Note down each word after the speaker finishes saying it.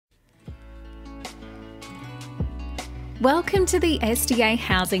Welcome to the SDA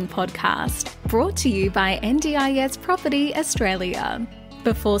Housing Podcast, brought to you by NDIS Property Australia.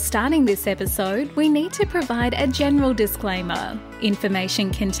 Before starting this episode, we need to provide a general disclaimer.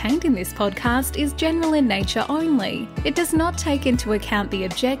 Information contained in this podcast is general in nature only. It does not take into account the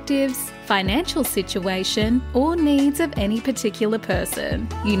objectives, financial situation, or needs of any particular person.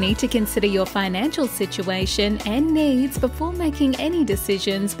 You need to consider your financial situation and needs before making any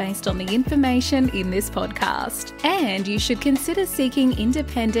decisions based on the information in this podcast. And you should consider seeking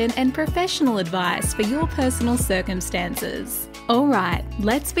independent and professional advice for your personal circumstances. All right,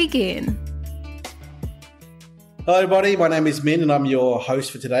 let's begin. Hello everybody, my name is Minh and I'm your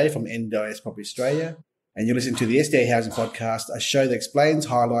host for today from NDIS Property Australia, and you're listening to the SDA Housing Podcast, a show that explains,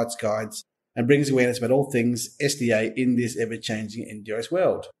 highlights, guides and brings awareness about all things SDA in this ever-changing NDIS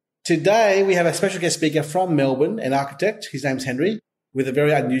world. Today we have a special guest speaker from Melbourne, an architect. His name's Henry, with a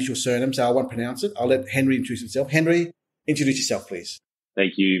very unusual surname, so I won't pronounce it. I'll let Henry introduce himself. Henry, introduce yourself please.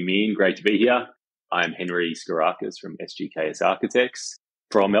 Thank you, Minh. Great to be here. I'm Henry Sgourakis from SGKS Architects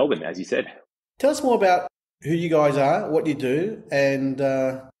from Melbourne, as you said. Tell us more about who you guys are, what you do, and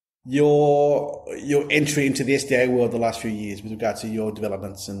your entry into the SDA world the last few years with regard to your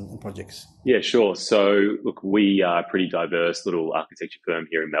developments and projects. Yeah, sure. So, look, we are a pretty diverse little architecture firm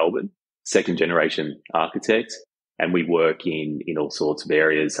here in Melbourne, second-generation architect, and we work in all sorts of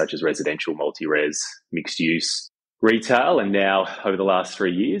areas such as residential, multi-res, mixed-use, retail, and now over the last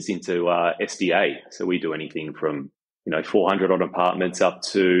 3 years into SDA. So we do anything from 400 odd apartments up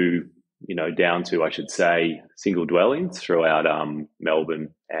to down to, I should say, single dwellings throughout Melbourne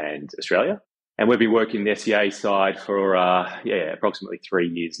and Australia. And we've been working the SDA side for approximately 3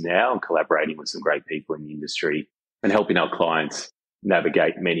 years now, and collaborating with some great people in the industry and helping our clients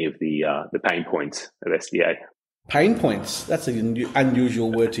navigate many of the pain points of SDA. Pain points? That's an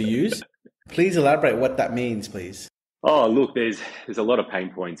unusual word to use. Please elaborate what that means, please. Oh, look, there's a lot of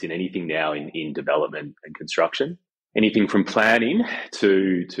pain points in anything now in development and construction. Anything from planning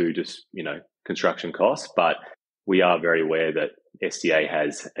to just, construction costs. But we are very aware that SDA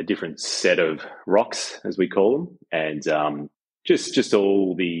has a different set of rocks, as we call them, and just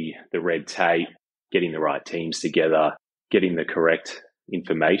all the red tape, getting the right teams together, getting the correct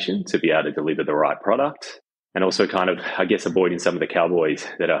information to be able to deliver the right product, and also kind of, I guess, avoiding some of the cowboys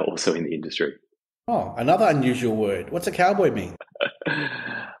that are also in the industry. Oh, another unusual word. What's a cowboy mean?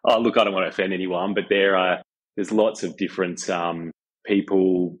 Oh, look, I don't want to offend anyone, but there's lots of different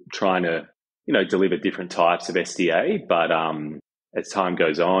people trying to, deliver different types of SDA. But as time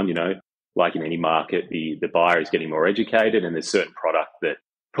goes on, like in any market, the buyer is getting more educated, and there's certain product that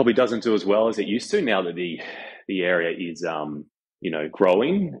probably doesn't do as well as it used to now that the area is,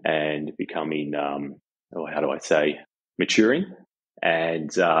 growing and becoming, maturing.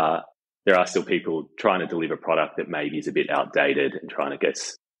 And there are still people trying to deliver product that maybe is a bit outdated and trying to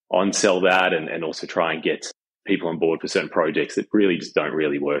on-sell that and also try and get people on board for certain projects that really just don't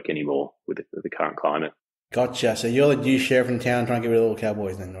really work anymore with the current climate. Gotcha. So you're the new sheriff in town trying to get rid of all the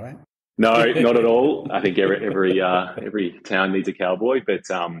cowboys then, right? No, not at all. I think every town needs a cowboy, but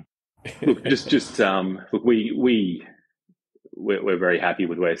look, look, we're very happy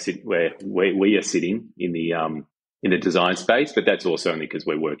with where we are sitting in the design space, but that's also only because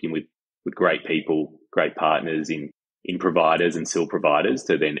we're working with great people, great partners in providers and still providers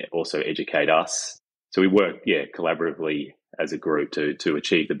to then also educate us. So we work, collaboratively as a group to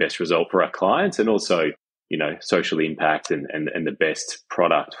achieve the best result for our clients, and also, social impact and the best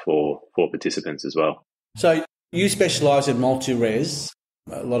product for participants as well. So you specialise in multi-res,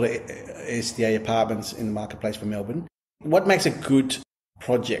 a lot of SDA apartments in the marketplace for Melbourne. What makes a good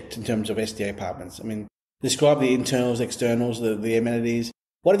project in terms of SDA apartments? I mean, describe the internals, externals, the amenities.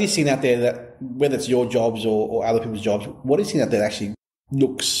 What have you seen out there that, whether it's your jobs or other people's jobs, what have you seen out there that actually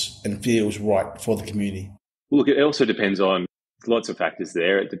looks and feels right for the community? Look, it also depends on lots of factors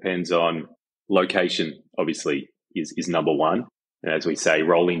there. It depends on location, obviously, is number one. And as we say,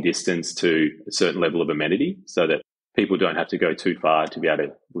 rolling distance to a certain level of amenity so that people don't have to go too far to be able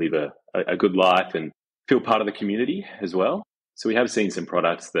to live a good life and feel part of the community as well. So we have seen some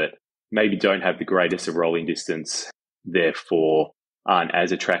products that maybe don't have the greatest of rolling distance, therefore aren't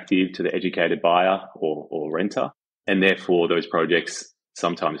as attractive to the educated buyer or renter. And therefore those projects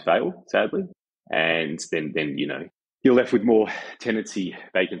sometimes fail, sadly. And then you're left with more vacancy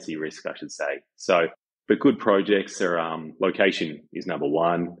risk, I should say. So, but good projects are, location is number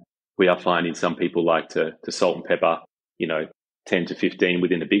one. We are finding some people like to salt and pepper, 10 to 15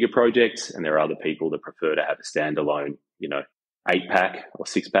 within the bigger projects. And there are other people that prefer to have a standalone, 8-pack or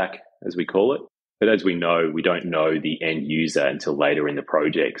 6-pack, as we call it. But as we know, we don't know the end user until later in the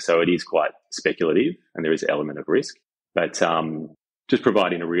project. So it is quite speculative and there is an element of risk. But just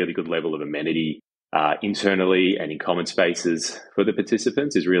providing a really good level of amenity internally and in common spaces for the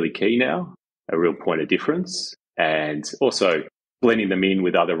participants is really key now, a real point of difference. And also blending them in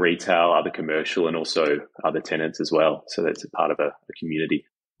with other retail, other commercial, and also other tenants as well. So that's a part of a community.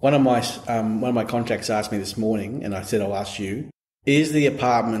 One of my contracts asked me this morning, and I said I'll ask you: is the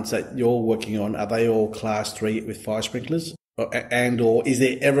apartments that you're working on, are they all Class 3 with fire sprinklers, or is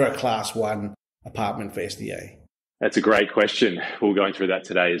there ever a Class 1 apartment for SDA? That's a great question. We're going through that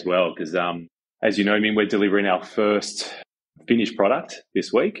today as well, because as you know, Minh, we're delivering our first finished product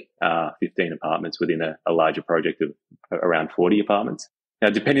this week, 15 apartments within a larger project of around 40 apartments. Now,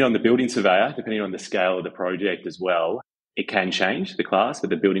 depending on the building surveyor, depending on the scale of the project as well, it can change the class, but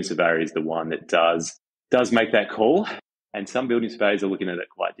the building surveyor is the one that does make that call. And some building surveyors are looking at it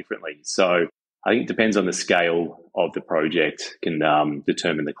quite differently. So I think it depends on the scale of the project can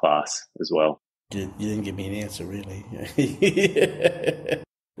determine the class as well. You didn't give me an answer, really.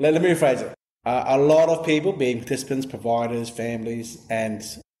 Let me rephrase it. A lot of people, being participants, providers, families, and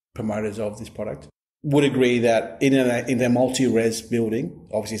promoters of this product, would agree that in a multi-res building,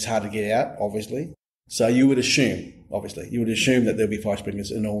 obviously it's hard to get out, obviously. So you would assume that there'll be fire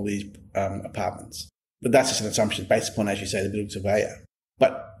sprinklers in all these apartments. But that's just an assumption based upon, as you say, the building surveyor.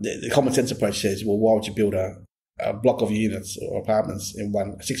 But the common sense approach says, well, why would you build a block of units or apartments in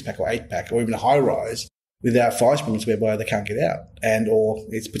a 6-pack or 8-pack or even a high-rise without fire sprinklers whereby they can't get out or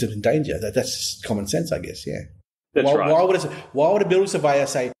it's put them in danger? That's common sense, I guess, yeah. That's right. Why would a building surveyor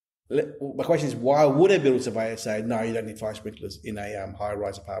say, my question is, why would a building surveyor say, no, you don't need fire sprinklers in a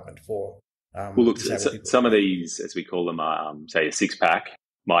high-rise apartment for well, look, some of these, as we call them, say a 6-pack,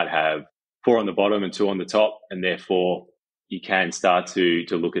 might have 4 on the bottom and 2 on the top, and therefore you can start to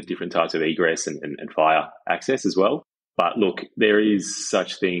look at different types of egress and fire access as well. But look, there is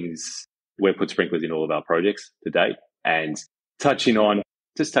such things. We've put sprinklers in all of our projects to date, and touching on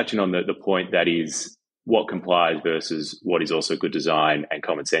the point that is what complies versus what is also good design and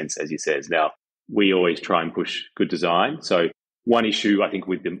common sense, as you said. Now, we always try and push good design. So one issue I think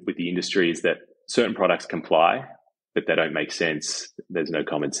with the industry is that certain products comply, but they don't make sense. There's no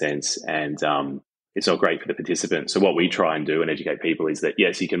common sense, and it's not great for the participant. So what we try and do and educate people is that,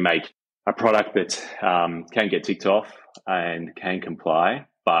 yes, you can make a product that can get ticked off and can comply,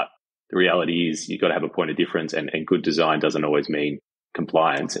 but the reality is you've got to have a point of difference, and good design doesn't always mean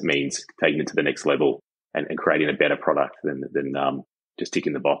compliance. It means taking it to the next level and creating a better product than just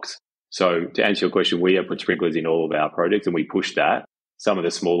ticking the box. So to answer your question, we have put sprinklers in all of our projects and we push that. Some of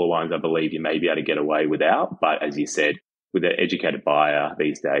the smaller ones, I believe you may be able to get away without, but as you said, with an educated buyer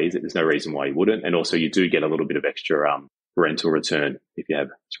these days, there's no reason why you wouldn't. And also you do get a little bit of extra rental return if you have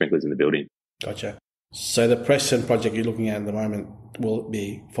sprinklers in the building. Gotcha. So the Preston project you're looking at the moment will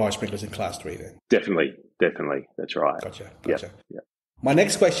be fire sprinklers in Class 3 then? Definitely. That's right. Gotcha. Yep. My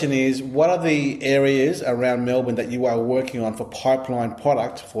next question is, what are the areas around Melbourne that you are working on for pipeline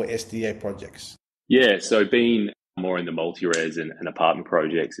product for SDA projects? Yeah, so being more in the multi-res and apartment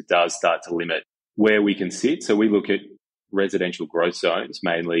projects, it does start to limit where we can sit. So we look at residential growth zones,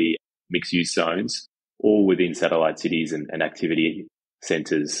 mainly mixed-use zones, all within satellite cities and activity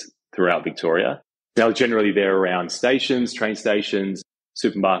centres throughout Victoria. Now, generally, they're around stations, train stations,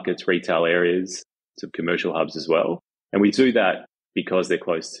 supermarkets, retail areas, some commercial hubs as well. And we do that because they're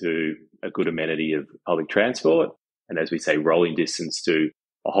close to a good amenity of public transport. And as we say, rolling distance to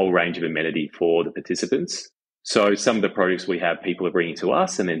a whole range of amenity for the participants. So some of the projects we have, people are bringing to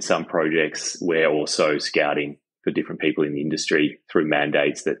us, and then some projects we're also scouting for different people in the industry through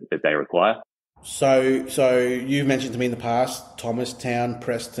mandates that they require. So you've mentioned to me in the past, Thomastown,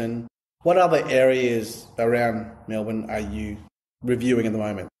 Preston. What other areas around Melbourne are you reviewing at the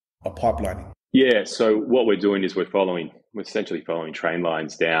moment or pipelining? Yeah, so what we're doing is we're essentially following train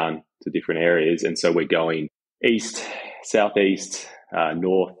lines down to different areas. And so we're going east, southeast,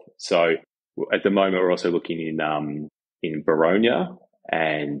 north. So at the moment, we're also looking in Baronia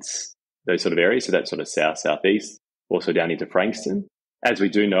and those sort of areas. So that's sort of southeast, also down into Frankston. As we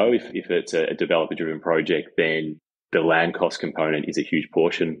do know, if it's a developer-driven project, then the land cost component is a huge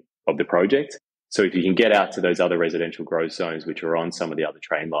portion of the project. So if you can get out to those other residential growth zones, which are on some of the other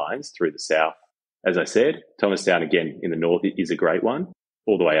train lines through the south, as I said, Thomastown again in the north is a great one,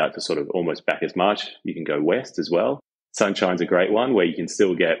 all the way out to sort of almost back as much. You can go west as well. Sunshine's a great one where you can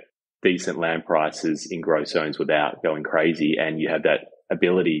still get decent land prices in growth zones without going crazy, and you have that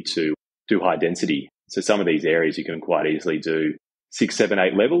ability to do high density. So some of these areas you can quite easily do 6, 7,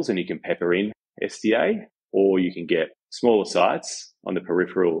 8 levels and you can pepper in SDA, or you can get smaller sites on the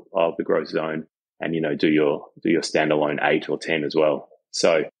peripheral of the growth zone and, do your standalone 8 or 10 as well.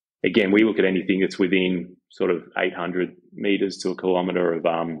 So again, we look at anything that's within sort of 800 meters to a kilometre of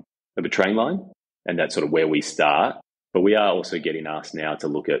a train line, and that's sort of where we start. But we are also getting asked now to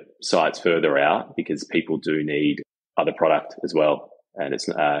look at sites further out because people do need other product as well. And it's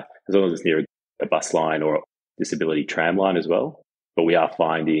as long as it's near a bus line or a disability tram line as well. But we are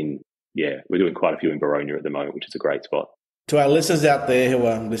finding, we're doing quite a few in Baronia at the moment, which is a great spot. To our listeners out there who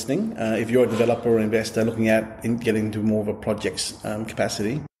are listening, if you're a developer or investor looking at getting into more of a project's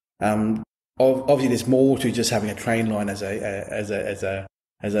capacity, obviously there's more to just having a train line as a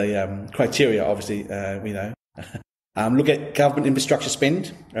criteria. Obviously, look at government infrastructure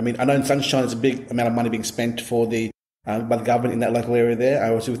spend. I mean, I know in Sunshine there's a big amount of money being spent for by the government in that local area there. I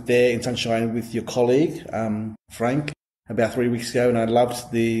was there in Sunshine with your colleague, Frank, about 3 weeks ago, and I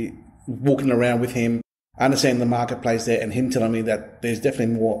loved the walking around with him, understanding the marketplace there, and him telling me that there's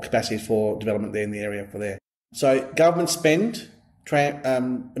definitely more capacity for development there in the area for there. So government spend,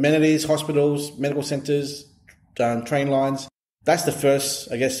 amenities, hospitals, medical centres, train lines. That's the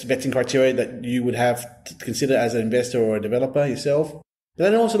first, I guess, vetting criteria that you would have to consider as an investor or a developer yourself.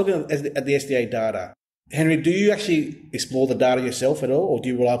 But then also looking at the SDA data. Henry, do you actually explore the data yourself at all, or do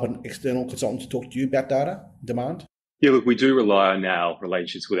you rely upon external consultants to talk to you about data demand? Yeah, look, we do rely on our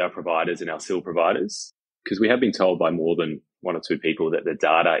relationships with our providers and our SIL providers because we have been told by more than one or two people that the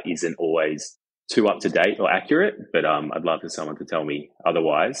data isn't always too up to date or accurate, but I'd love for someone to tell me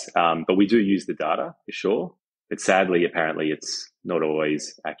otherwise. But we do use the data for sure. But sadly, apparently, it's not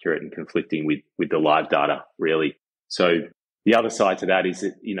always accurate and conflicting with the live data, really. So the other side to that is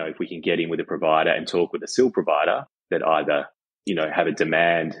that, if we can get in with a provider and talk with a SIL provider that either, have a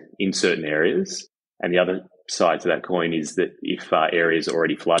demand in certain areas. And the other side to that coin is that if areas are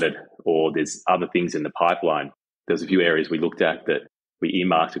already flooded or there's other things in the pipeline, there's a few areas we looked at that we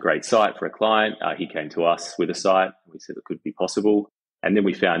earmarked a great site for a client. He came to us with a site. We said it could be possible. And then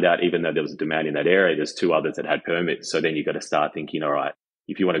we found out, even though there was a demand in that area, there's two others that had permits. So then you've got to start thinking, all right,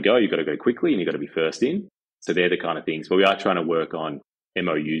 if you want to go, you've got to go quickly and you've got to be first in. So they're the kind of things. But we are trying to work on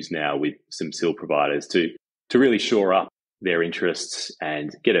MOUs now with some SIL providers to really shore up their interests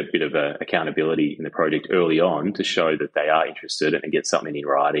and get a bit of accountability in the project early on to show that they are interested and get something in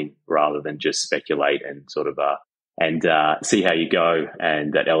writing rather than just speculate and sort of see how you go.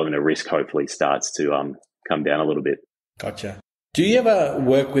 And that element of risk hopefully starts to come down a little bit. Gotcha. Do you ever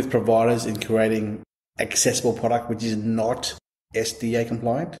work with providers in creating accessible product which is not SDA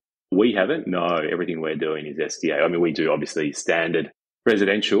compliant? We haven't. No, everything we're doing is SDA. I mean, we do obviously standard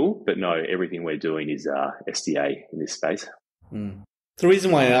residential, but no, everything we're doing is SDA in this space. Mm. The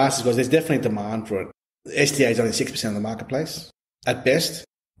reason why I ask is because there's definitely demand for it. SDA is only 6% of the marketplace at best,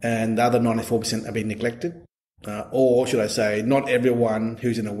 and the other 94% are being neglected. Or should I say, not everyone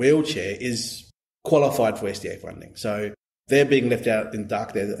who's in a wheelchair is qualified for SDA funding. So they're being left out in the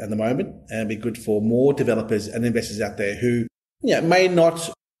dark there at the moment, and it'd be good for more developers and investors out there who may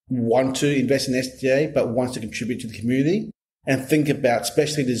not want to invest in SDA, but wants to contribute to the community and think about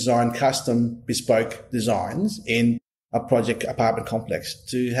specially designed custom bespoke designs in a project apartment complex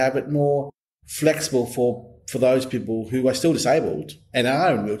to have it more flexible for those people who are still disabled and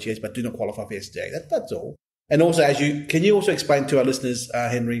are in wheelchairs but do not qualify for SDA. That's all. And also, can you also explain to our listeners,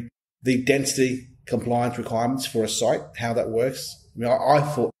 Henry, the density compliance requirements for a site, how that works? I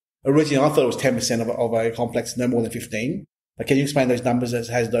mean, originally I thought it was 10% of a complex, no more than 15. But can you explain those numbers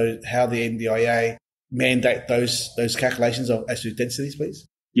how the NDIA mandate those calculations as to densities, please?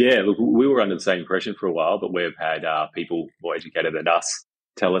 Yeah, look, we were under the same impression for a while, but we've had people more educated than us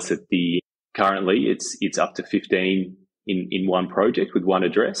tell us that currently it's up to 15 in one project with one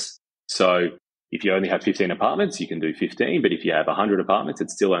address. So if you only have 15 apartments, you can do 15. But if you have 100 apartments,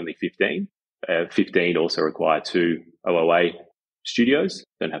 it's still only 15. 15 also require 2 OOA studios.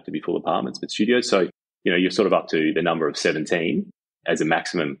 Don't have to be full apartments, but studios. So, you're sort of up to the number of 17 as a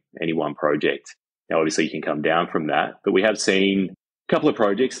maximum any one project. Now, obviously, you can come down from that. But we have seen a couple of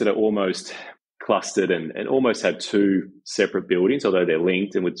projects that are almost clustered and almost have 2 separate buildings, although they're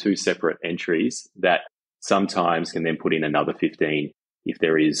linked and with 2 separate entries that sometimes can then put in another 15 if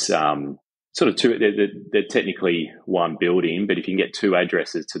there is sort of 2. They're technically one building, but if you can get 2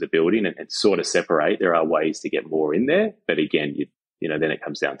 addresses to the building and sort of separate, there are ways to get more in there. But again, then it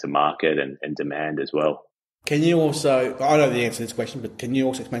comes down to market and demand as well. Can you also, I know the answer to this question, but can you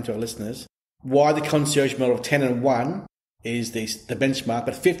also explain to our listeners why the concierge model of 10 and 1 is the benchmark,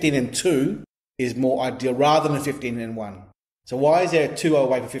 but 15 and 2 is more ideal rather than 15 and 1? So why is there a 2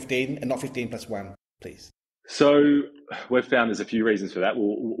 OOA for 15 and not 15 plus 1, please? So we've found there's a few reasons for that.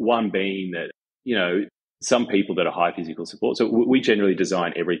 Well, one being that, some people that are high physical support. So we generally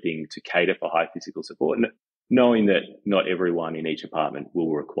design everything to cater for high physical support. And knowing that not everyone in each apartment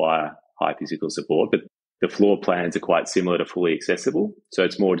will require high physical support, but the floor plans are quite similar to fully accessible. So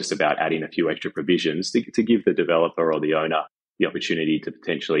it's more just about adding a few extra provisions to give the developer or the owner the opportunity to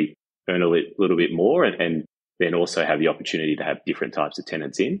potentially earn a little bit more and then also have the opportunity to have different types of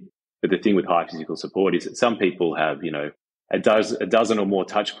tenants in. But the thing with high physical support is that some people have, a dozen or more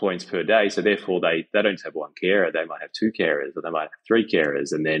touch points per day. So therefore they don't just have one carer. They might have two carers or they might have three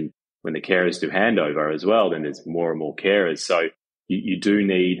carers. And then when the carers do handover as well, then there's more and more carers. So you do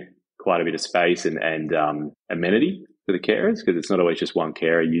need quite a bit of space and amenity for the carers, because it's not always just one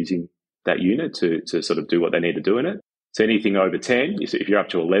carer using that unit to sort of do what they need to do in it. So anything over 10, if you're up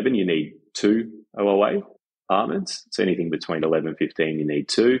to 11, you need 2 OOA apartments. So anything between 11 and 15, you need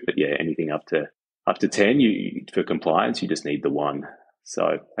 2. But yeah, anything up to 10, for compliance, you just need the 1.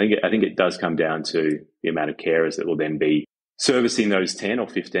 So I think it does come down to the amount of carers that will then be servicing those 10 or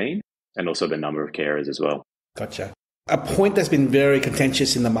 15, and also the number of carers as well. Gotcha. A point that's been very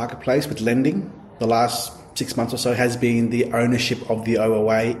contentious in the marketplace with lending the last 6 months or so has been the ownership of the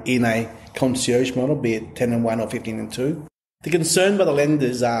OOA in a concierge model, be it 10 and 1 or 15 and 2. The concern by the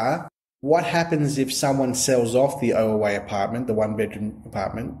lenders are, what happens if someone sells off the OOA apartment, the one-bedroom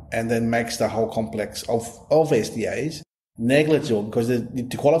apartment, and then makes the whole complex of SDAs negligible? Because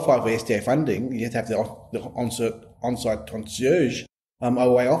to qualify for SDA funding, you have to have the on-site concierge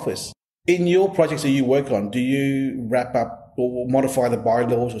OOA office. In your projects that you work on, do you wrap up or modify the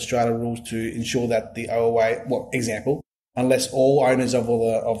bylaws or strata rules to ensure that the OOA, example, unless all owners of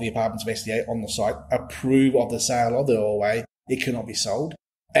the apartments of SDA on the site approve of the sale of the OOA, it cannot be sold?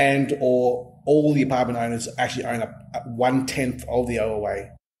 And or all the apartment owners actually own 1/10 of the OOA.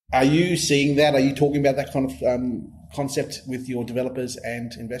 Are you seeing that? Are you talking about that kind of concept with your developers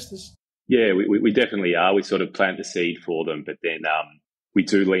and investors? Yeah, we definitely are. We sort of plant the seed for them, but then we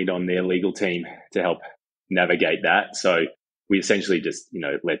do lean on their legal team to help navigate that. So we essentially just,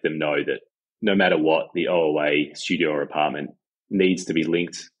 let them know that no matter what, the OOA studio or apartment needs to be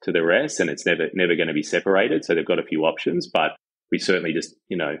linked to the rest, and it's never going to be separated. So they've got a few options, but we certainly just,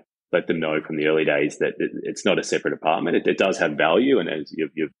 let them know from the early days that it's not a separate apartment. It does have value, and as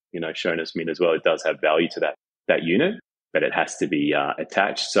you've shown us, Minh, as well, it does have value to that unit, but it has to be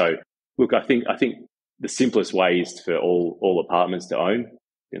attached. So look, I think the simplest way is for all apartments to own,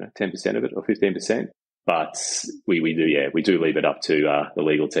 10% of it or 15%. But we do leave it up to the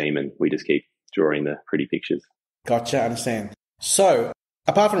legal team, and we just keep drawing the pretty pictures. Gotcha, understand. So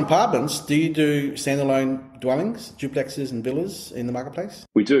apart from apartments, do you do standalone dwellings, duplexes and villas in the marketplace?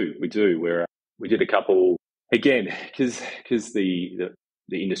 We do. We did a couple, again, because the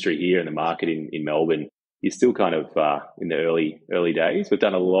industry here and the market in Melbourne is still kind of in the early days. We've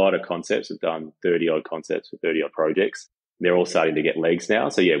done a lot of concepts. We've done 30-odd concepts for 30-odd projects. They're all starting to get legs now.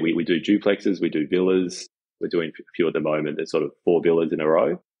 So yeah, we do duplexes, we do villas. We're doing a few at the moment. There's sort of 4 villas in a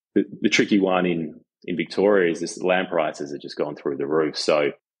row. The tricky one in Victoria is this: land prices have just gone through the roof.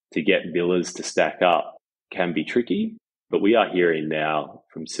 So to get villas to stack up can be tricky. But we are hearing now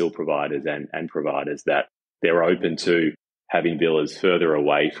from SIL providers and providers that they're open to having villas further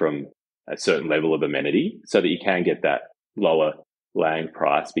away from a certain level of amenity so that you can get that lower land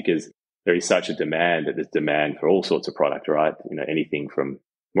price, because there is such a demand that there's demand for all sorts of product, right? Anything from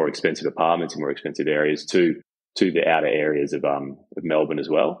more expensive apartments in more expensive areas to the outer areas of Melbourne as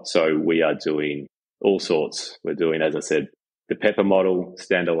well. So we are doing all sorts. We're doing, as I said, the Pepper model,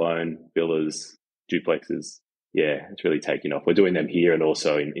 standalone villas, duplexes. Yeah, it's really taking off. We're doing them here and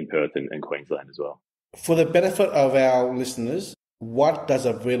also in Perth and Queensland as well. For the benefit of our listeners, what does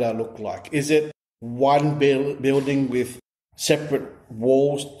a villa look like? Is it one building with separate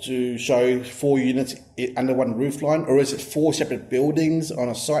walls to show 4 units under one roof line, or is it 4 separate buildings on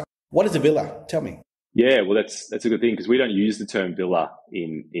a site? What is a villa? Tell me. Yeah, well, that's a good thing, because we don't use the term villa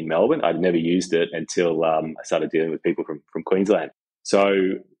in Melbourne. I'd never used it until I started dealing with people from Queensland. So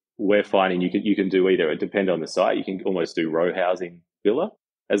we're finding you can do either. It depends on the site. You can almost do row housing villa,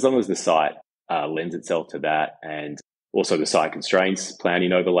 as long as the site lends itself to that, and also the site constraints,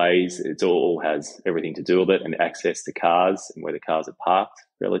 planning overlays. It all has everything to do with it, and access to cars and where the cars are parked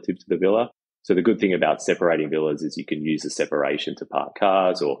relative to the villa. So the good thing about separating villas is you can use the separation to park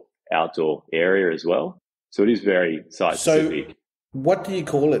cars or outdoor area as well. So it is very site specific. So what do you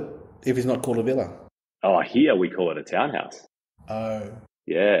call it if it's not called a villa? Oh, here we call it a townhouse. Oh.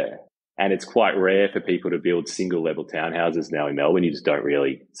 Yeah. And it's quite rare for people to build single level townhouses now in Melbourne. You just don't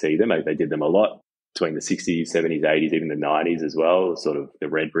really see them. They did them a lot between the 60s, 70s, 80s, even the 90s as well, sort of the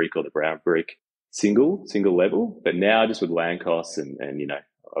red brick or the brown brick single level. But now, just with land costs and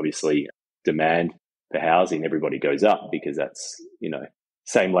obviously demand for housing, everybody goes up, because that's,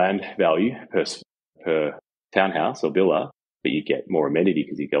 same land value per townhouse or villa, but you get more amenity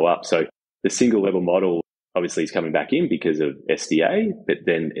because you go up. So the single level model obviously is coming back in because of SDA, but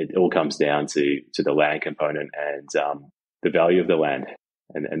then it all comes down to the land component and the value of the land,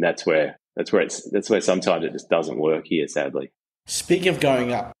 and that's where sometimes it just doesn't work here, sadly. Speaking of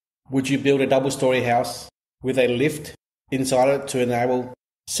going up, would you build a double-story house with a lift inside it to enable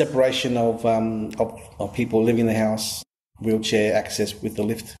separation of people living in the house, wheelchair access with the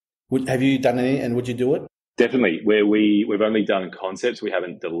lift? Have you done any, and would you do it? Definitely. Where we've only done concepts, we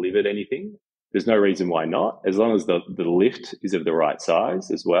haven't delivered anything. There's no reason why not, as long as the lift is of the right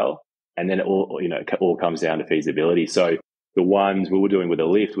size as well. And then it all comes down to feasibility. So the ones we were doing with a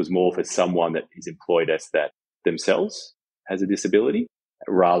lift was more for someone that is employed as that themselves has a disability,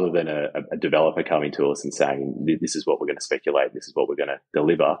 rather than a developer coming to us and saying, this is what we're going to speculate, this is what we're going to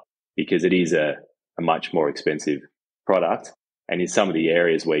deliver, because it is a much more expensive product. And in some of the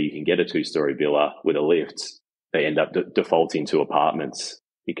areas where you can get a 2-story villa with a lift, they end up defaulting to apartments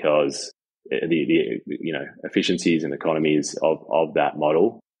because the efficiencies and economies of that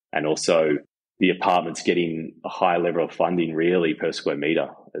model, and also the apartments getting a high level of funding really per square meter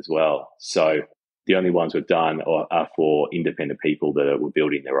as well. So the only ones we've done are for independent people that were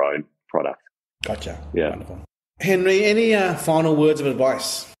building their own product. Gotcha. Yeah. Wonderful. Henry, any final words of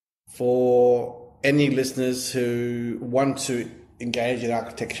advice for any listeners who want to engage an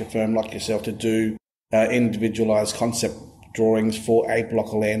architecture firm like yourself to do individualized concept drawings for a block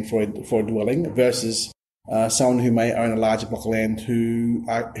of land for a dwelling versus someone who may own a larger block of land who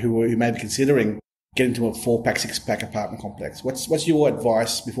may be considering getting to a 4-pack, 6-pack apartment complex? What's your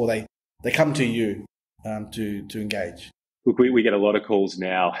advice before they come to you to engage? Look, we get a lot of calls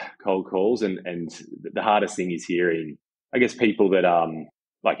now, cold calls, and the hardest thing is hearing, I guess, people that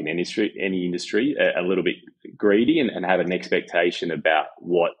like in any industry, a little bit greedy and have an expectation about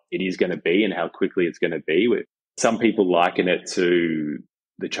what it is going to be and how quickly it's going to be. Some people liken it to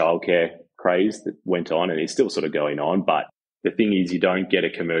the childcare craze that went on and is still sort of going on. But the thing is, you don't get a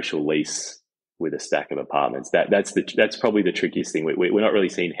commercial lease with a stack of apartments. That's probably the trickiest thing. We're not really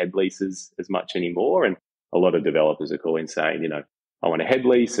seeing head leases as much anymore. And a lot of developers are calling saying, I want a head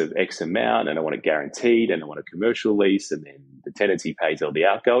lease of X amount and I want it guaranteed and I want a commercial lease, and then the tenancy pays all the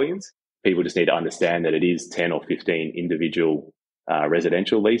outgoings. People just need to understand that it is 10 or 15 individual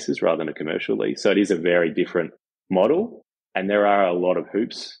residential leases rather than a commercial lease. So it is a very different model, and there are a lot of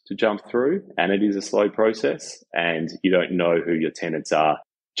hoops to jump through, and it is a slow process, and you don't know who your tenants are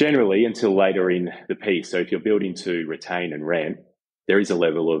generally until later in the piece. So if you're building to retain and rent, there is a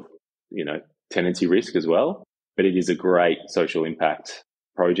level of, tenancy risk as well. But it is a great social impact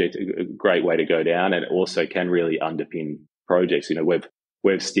project, a great way to go down, and it also can really underpin projects.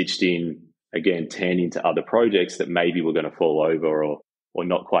 We've stitched in, again, 10 into other projects that maybe we're going to fall over or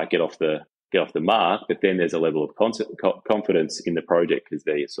not quite get off the mark, but then there's a level of confidence in the project because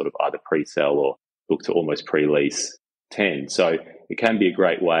they sort of either pre-sell or look to almost pre-lease 10. So it can be a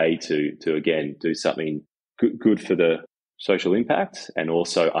great way to again, do something good for the social impact and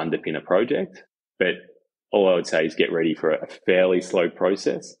also underpin a project. But all I would say is get ready for a fairly slow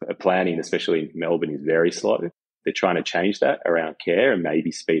process. Planning, especially in Melbourne, is very slow. They're trying to change that around care and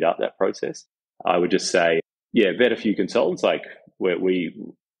maybe speed up that process. I would just say, vet a few consultants. Like we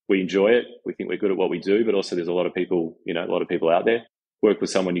enjoy it. We think we're good at what we do, but also there's a lot of people, out there. Work with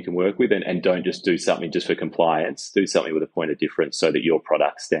someone you can work with, and don't just do something just for compliance. Do something with a point of difference so that your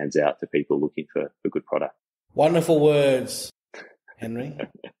product stands out to people looking for a good product. Wonderful words, Henry.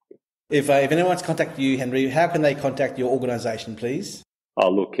 If anyone wants to contact you, Henry, how can they contact your organisation, please?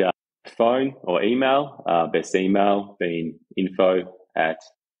 Look, phone or email. Best email being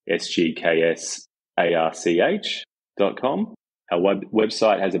info@sgksarch.com. Our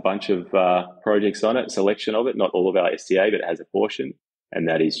website has a bunch of projects on it, selection of it, not all of our SDA, but it has a portion, and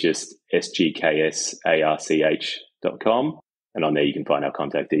that is just sgksarch.com. And on there you can find our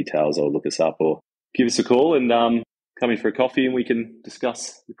contact details or look us up or give us a call and come in for a coffee and we can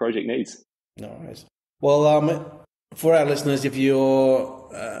discuss your project needs. No worries. Well, for our listeners, if you're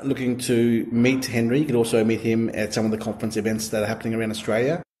looking to meet Henry, you can also meet him at some of the conference events that are happening around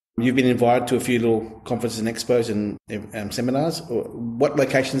Australia. You've been invited to a few little conferences and expos and seminars. What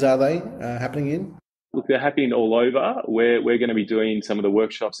locations are they happening in? Look, they're happening all over. We're going to be doing some of the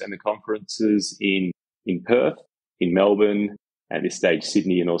workshops and the conferences in Perth, in Melbourne, at this stage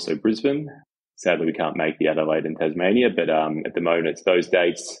Sydney and also Brisbane. Sadly, we can't make the Adelaide and Tasmania, but at the moment it's those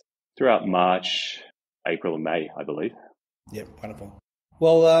dates throughout March, April and May, I believe. Yep, wonderful.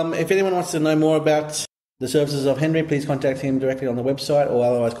 Well, if anyone wants to know more about the services of Henry, please contact him directly on the website or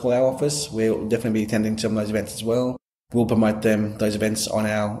otherwise call our office. We'll definitely be attending some of those events as well. We'll promote those events on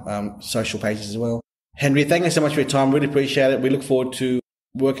our social pages as well. Henry, thank you so much for your time. Really appreciate it. We look forward to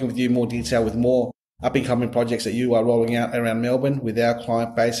working with you in more detail with more up-and-coming projects that you are rolling out around Melbourne with our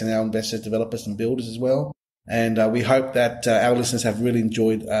client base and our investors, developers and builders as well. And we hope that our listeners have really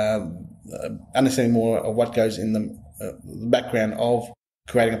enjoyed understanding more of what goes in the background of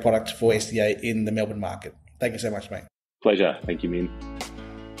creating a product for SDA in the Melbourne market. Thank you so much, mate. Pleasure. Thank you, Minh.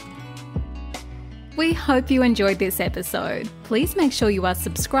 We hope you enjoyed this episode. Please make sure you are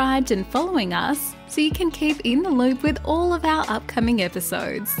subscribed and following us so you can keep in the loop with all of our upcoming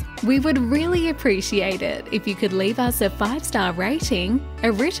episodes. We would really appreciate it if you could leave us a 5-star rating,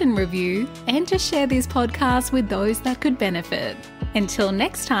 a written review, and to share this podcast with those that could benefit. Until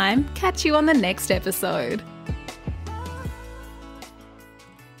next time, catch you on the next episode.